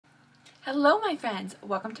Hello my friends!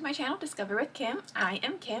 Welcome to my channel Discover with Kim. I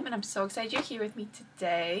am Kim and I'm so excited you're here with me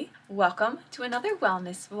today. Welcome to another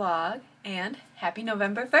wellness vlog and happy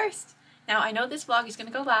November 1st! Now I know this vlog is going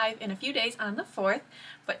to go live in a few days on the 4th,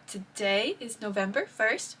 but today is November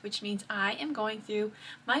 1st, which means I am going through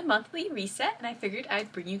my monthly reset and I figured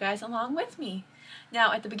I'd bring you guys along with me.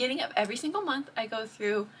 Now at the beginning of every single month I go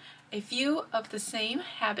through a few of the same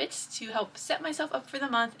habits to help set myself up for the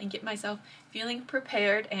month and get myself feeling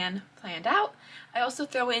prepared and planned out. I also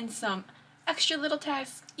throw in some extra little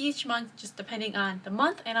tasks each month just depending on the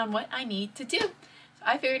month and on what I need to do. So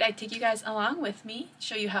I figured I'd take you guys along with me,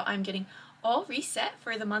 show you how I'm getting all reset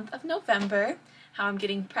for the month of November, how I'm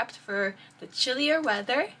getting prepped for the chillier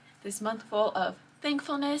weather, this month full of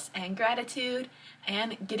thankfulness and gratitude,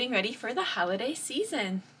 and getting ready for the holiday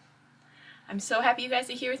season. I'm so happy you guys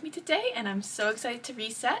are here with me today and I'm so excited to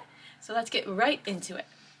reset, so let's get right into it.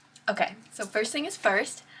 Okay, so first thing is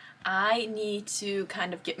first, I need to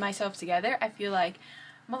kind of get myself together. I feel like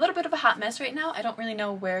I'm a little bit of a hot mess right now. I don't really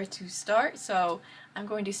know where to start, so I'm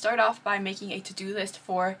going to start off by making a to-do list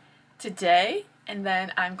for today and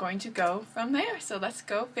then I'm going to go from there. So let's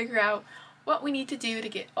go figure out what we need to do to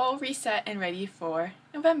get all reset and ready for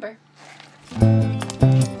November.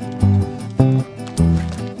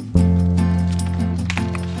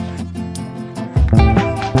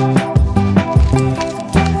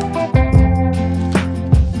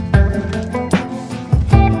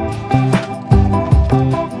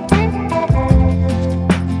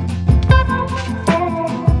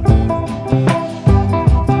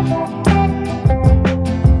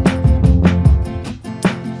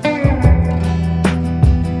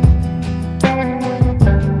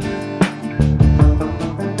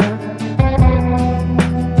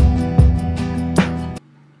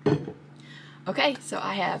 Okay, so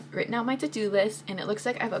I have written out my to-do list and it looks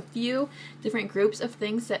like I have a few different groups of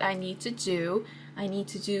things that I need to do. I need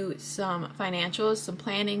to do some financials, some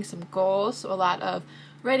planning, some goals, so a lot of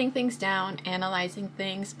writing things down, analyzing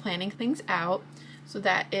things, planning things out. So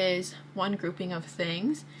that is one grouping of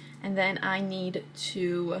things. And then I need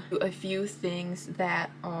to do a few things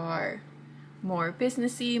that are more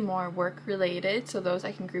businessy, more work related, so those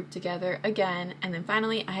I can group together again. And then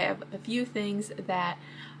finally I have a few things that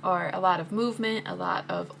are a lot of movement, a lot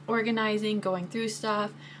of organizing, going through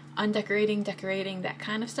stuff, undecorating, decorating, that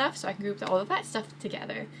kind of stuff, so I can group all of that stuff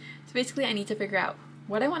together. So basically I need to figure out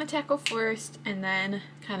what I want to tackle first and then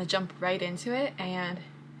kind of jump right into it and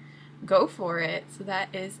go for it. So that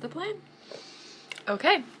is the plan.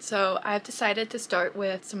 Okay, so I've decided to start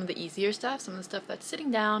with some of the easier stuff, some of the stuff that's sitting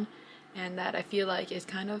down and that I feel like is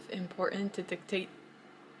kind of important to dictate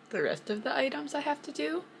the rest of the items I have to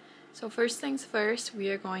do. So first things first, we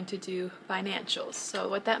are going to do financials. So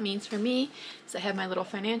what that means for me is I have my little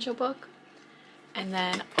financial book, and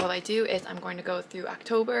then all I do is I'm going to go through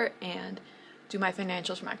October and do my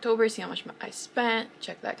financials from October, see how much I spent,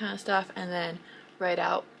 check that kind of stuff, and then write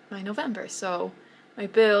out my November. So my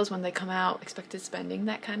bills, when they come out, expected spending,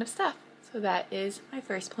 that kind of stuff. So that is my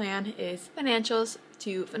first plan, is financials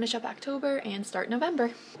to finish up October and start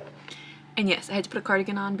November. And yes, I had to put a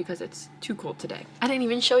cardigan on because it's too cold today. I didn't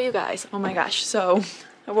even show you guys. Oh my gosh. So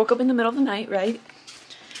I woke up in the middle of the night, right?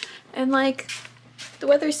 And like the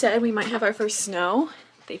weather said we might have our first snow.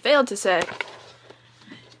 They failed to say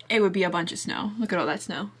it would be a bunch of snow. Look at all that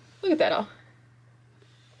snow. Look at that all.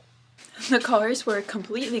 The cars were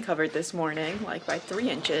completely covered this morning, like by 3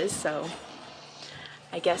 inches, so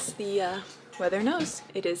I guess the weather knows.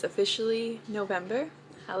 It is officially November,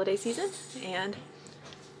 holiday season, and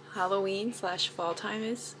Halloween / fall time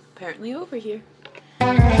is apparently over here.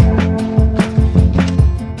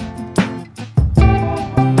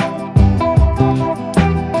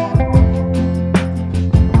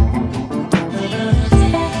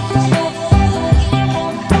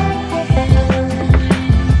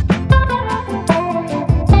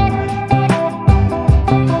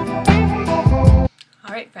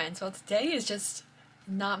 Alright friends, well today is just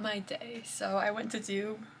not my day. So I went to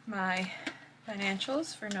do my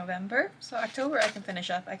financials for November. So October I can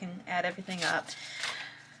finish up, I can add everything up,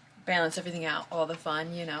 balance everything out, all the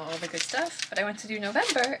fun, you know, all the good stuff. But I went to do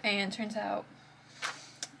November and turns out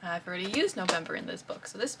I've already used November in this book.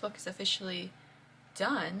 So this book is officially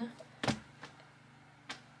done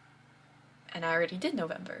and I already did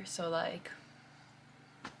November. So like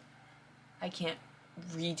I can't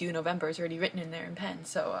redo November, it's already written in there in pen.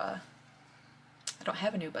 So I don't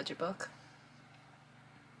have a new budget book.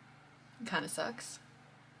 Kind of sucks.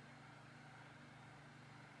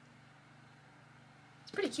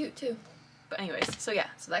 It's pretty cute too. But anyways, so yeah,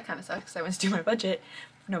 so that kind of sucks. I went to do my budget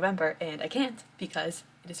for November and I can't because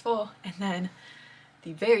it is full, and then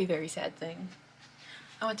the very, very sad thing.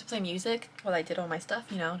 I went to play music while I did all my stuff,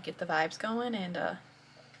 you know, get the vibes going, and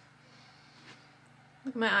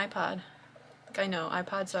look at my iPod. Like, I know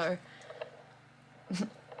iPods are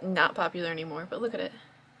not popular anymore, but look at it.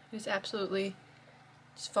 It's absolutely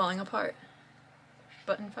just falling apart.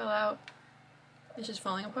 Button fell out. It's just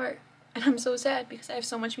falling apart. And I'm so sad because I have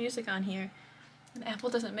so much music on here, and Apple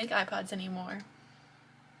doesn't make iPods anymore.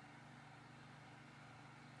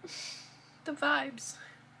 The vibes,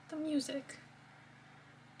 the music,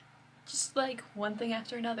 just like one thing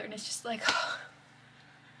after another, and it's just like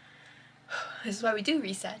this is why we do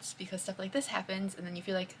resets, because stuff like this happens and then you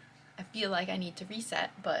feel like I need to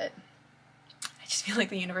reset, but I just feel like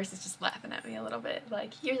the universe is just laughing at me a little bit,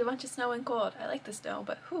 like, here's a bunch of snow and cold. I like the snow,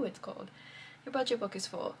 but whew, it's cold. Your budget book is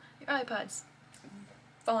full, your iPod's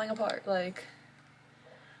falling apart. Like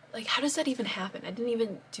how does that even happen? I didn't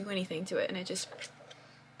even do anything to it and it just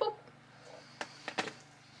boop.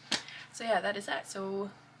 So yeah, that is that.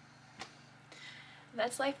 So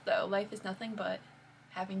that's life though. Life is nothing but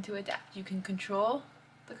having to adapt. You can control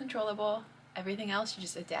the controllable. Everything else you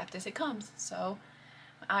just adapt as it comes. So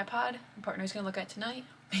my iPod, my partner's gonna look at tonight.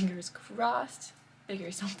 Fingers crossed,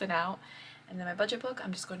 figure something out. And then my budget book,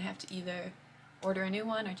 I'm just going to have to either order a new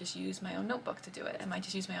one or just use my own notebook to do it. I might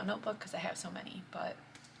just use my own notebook because I have so many, but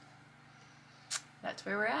that's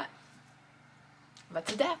where we're at.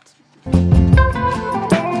 Let's adapt.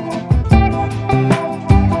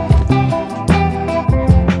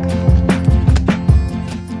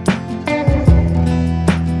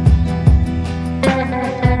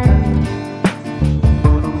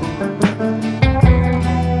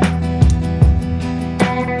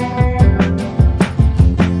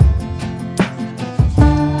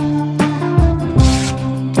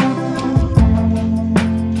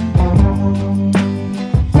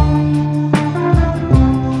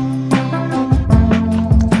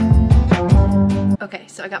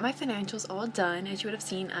 So I got my financials all done. As you would have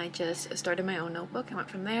seen, I just started my own notebook and went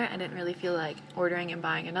from there. I didn't really feel like ordering and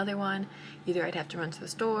buying another one. Either I'd have to run to the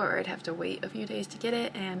store or I'd have to wait a few days to get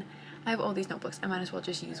it, and I have all these notebooks. I might as well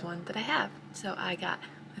just use one that I have. So I got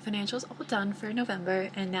my financials all done for November,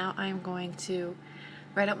 and now I'm going to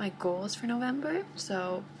write out my goals for November.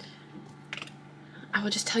 So I will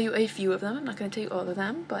just tell you a few of them. I'm not going to tell you all of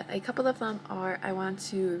them, but a couple of them are I want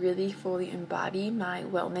to really fully embody my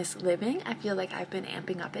wellness living. I feel like I've been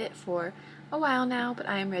amping up it for a while now, but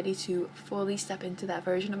I am ready to fully step into that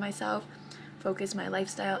version of myself, focus my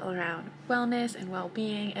lifestyle around wellness and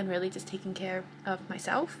well-being, and really just taking care of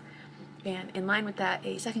myself. And in line with that,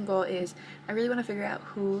 a second goal is I really want to figure out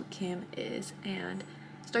who Kim is and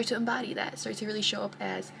start to embody that, start to really show up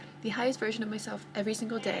as the highest version of myself every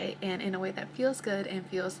single day, and in a way that feels good and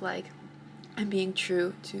feels like I'm being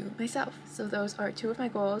true to myself. So those are two of my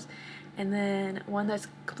goals. And then one that's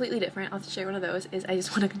completely different, I'll share one of those, is I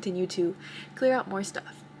just want to continue to clear out more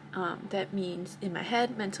stuff. That means in my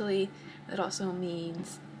head, mentally. That also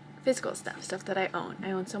means physical stuff that I own.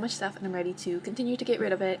 I own so much stuff, and I'm ready to continue to get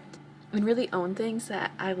rid of it and really own things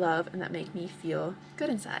that I love and that make me feel good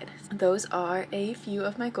inside. Those are a few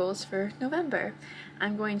of my goals for November.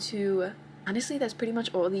 I'm going to, honestly, that's pretty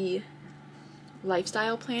much all the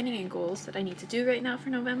lifestyle planning and goals that I need to do right now for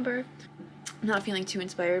November. I'm not feeling too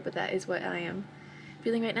inspired, but that is what I am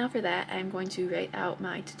feeling right now for that. I'm going to write out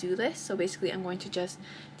my to-do list. So basically I'm going to just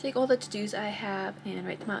take all the to-dos I have and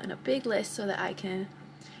write them out in a big list so that I can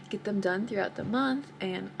get them done throughout the month.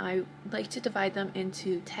 And I like to divide them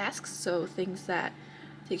into tasks, so things that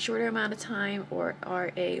take shorter amount of time or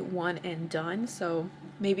are a one and done. So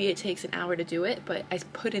maybe it takes an hour to do it, but I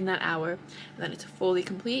put in that hour and then it's fully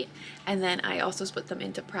complete. And then I also split them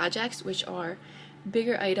into projects, which are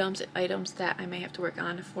bigger items that I may have to work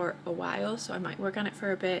on for a while. So I might work on it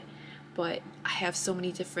for a bit, but I have so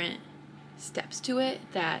many different steps to it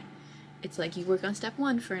that it's like you work on step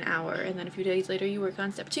 1 for an hour, and then a few days later you work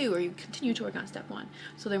on step 2, or you continue to work on step 1.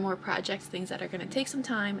 So they're more projects, things that are going to take some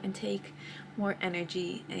time and take more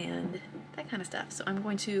energy and that kind of stuff. So I'm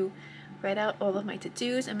going to write out all of my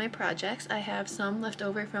to-dos and my projects. I have some left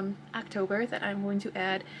over from October that I'm going to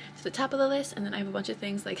add to the top of the list, and then I have a bunch of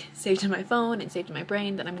things like saved in my phone and saved in my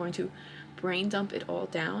brain that I'm going to brain dump it all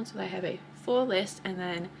down so that I have a full list, and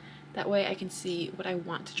then that way I can see what I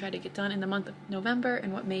want to try to get done in the month of November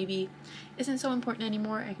and what maybe isn't so important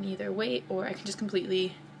anymore. I can either wait or I can just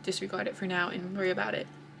completely disregard it for now and worry about it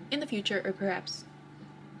in the future, or perhaps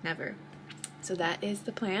never. So that is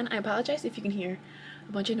the plan. I apologize if you can hear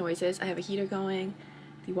a bunch of noises. I have a heater going,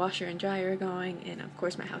 the washer and dryer are going, and of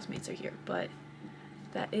course my housemates are here, but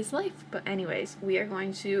that is life. But anyways, we are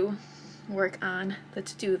going to work on the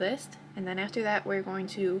to-do list, and then after that we're going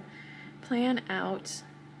to plan out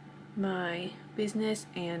my business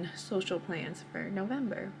and social plans for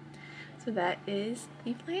November. So that is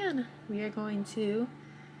the plan. We are going to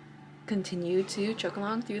continue to truck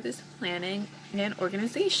along through this planning and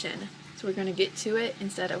organization. So we're going to get to it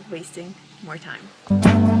instead of wasting more time.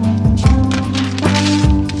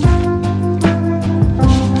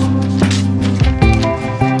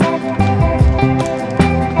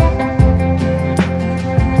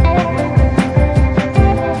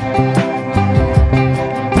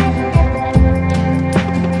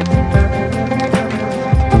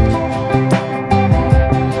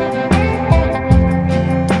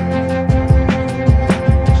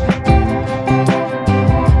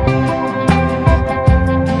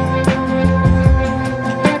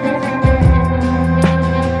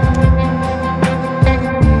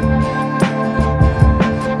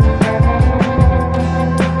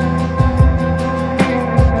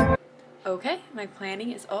 Okay, my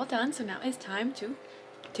planning is all done, so now it's time to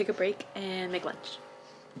take a break and make lunch.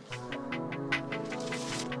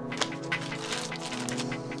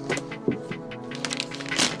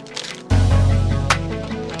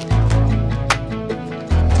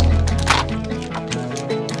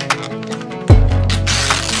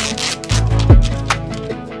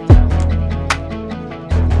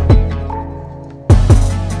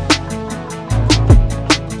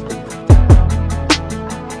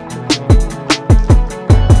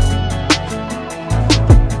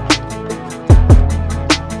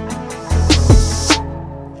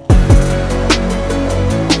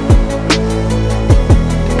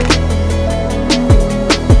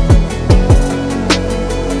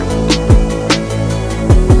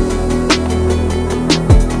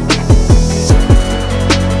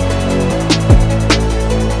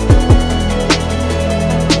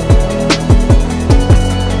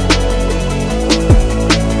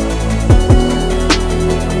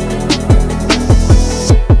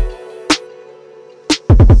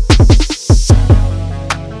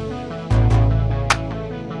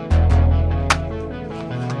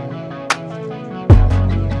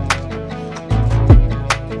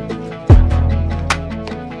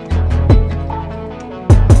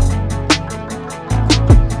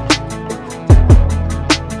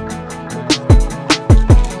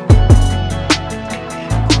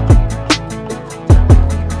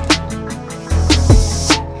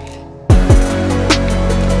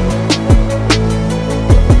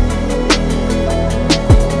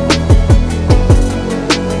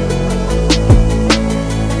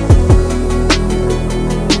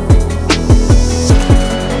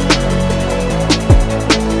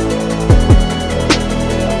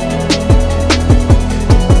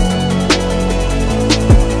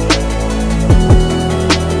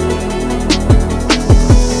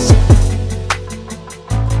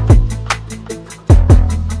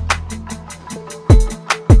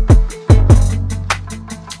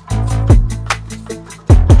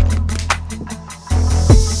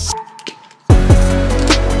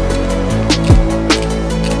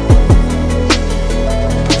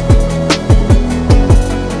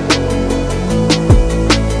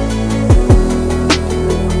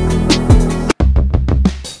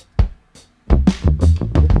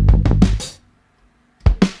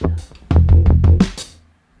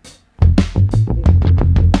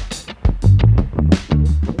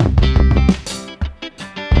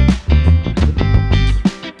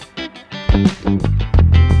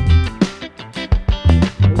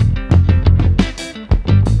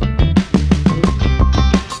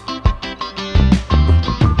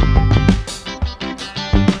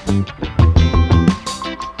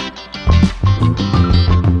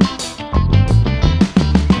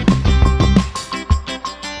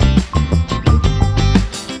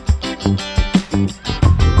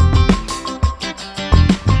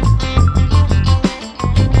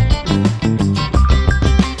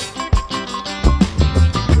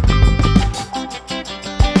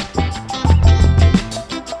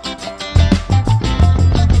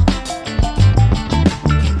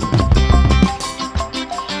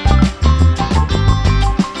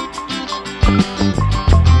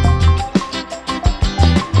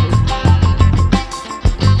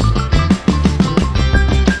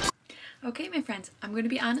 I'm going to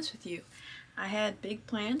be honest with you. I had big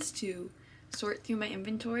plans to sort through my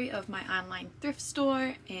inventory of my online thrift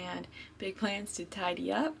store and big plans to tidy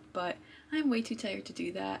up, but I'm way too tired to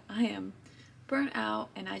do that. I am burnt out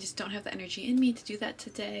and I just don't have the energy in me to do that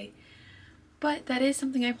today. But that is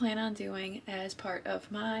something I plan on doing as part of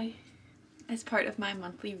my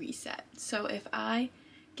monthly reset. So if I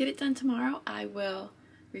get it done tomorrow, I will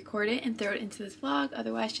record it and throw it into this vlog.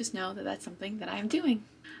 Otherwise, just know that that's something that I'm doing.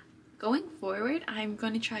 going forward, I'm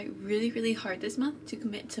going to try really hard this month to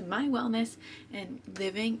commit to my wellness and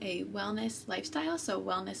living a wellness lifestyle, so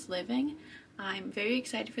wellness living. I'm very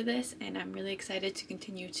excited for this, and I'm really excited to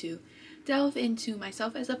continue to delve into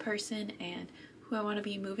myself as a person and who I want to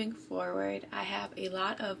be moving forward. I have a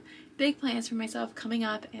lot of big plans for myself coming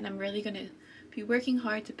up, and I'm really going to be working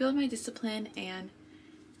hard to build my discipline and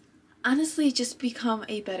honestly just become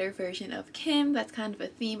a better version of Kim. That's kind of a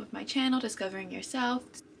theme of my channel, discovering yourself,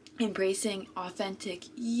 embracing authentic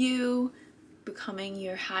you, becoming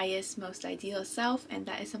your highest, most ideal self, and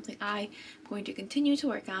that is something I'm going to continue to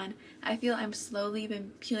work on. I feel I'm slowly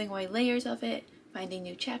been peeling away layers of it, finding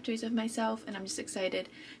new chapters of myself, and I'm just excited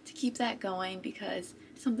to keep that going because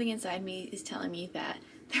something inside me is telling me that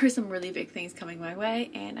there are some really big things coming my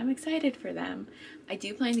way, and I'm excited for them. I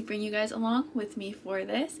do plan to bring you guys along with me for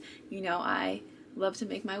this. You know, I love to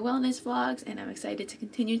make my wellness vlogs, and I'm excited to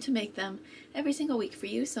continue to make them every single week for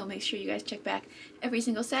you, so make sure you guys check back every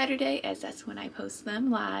single Saturday, as that's when I post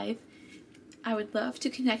them live. I would love to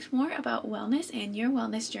connect more about wellness and your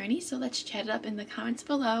wellness journey, so let's chat it up in the comments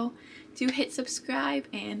below. Do hit subscribe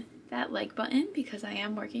and that like button because I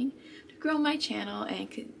am working to grow my channel and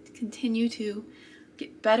continue to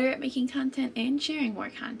get better at making content and sharing more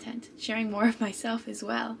content, sharing more of myself as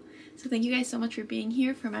well. So thank you guys so much for being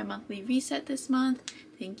here for my monthly reset this month.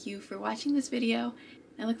 Thank you for watching this video.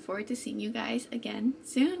 I look forward to seeing you guys again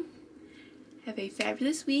soon. Have a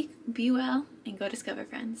fabulous week, be well, and go discover,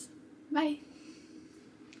 friends. Bye!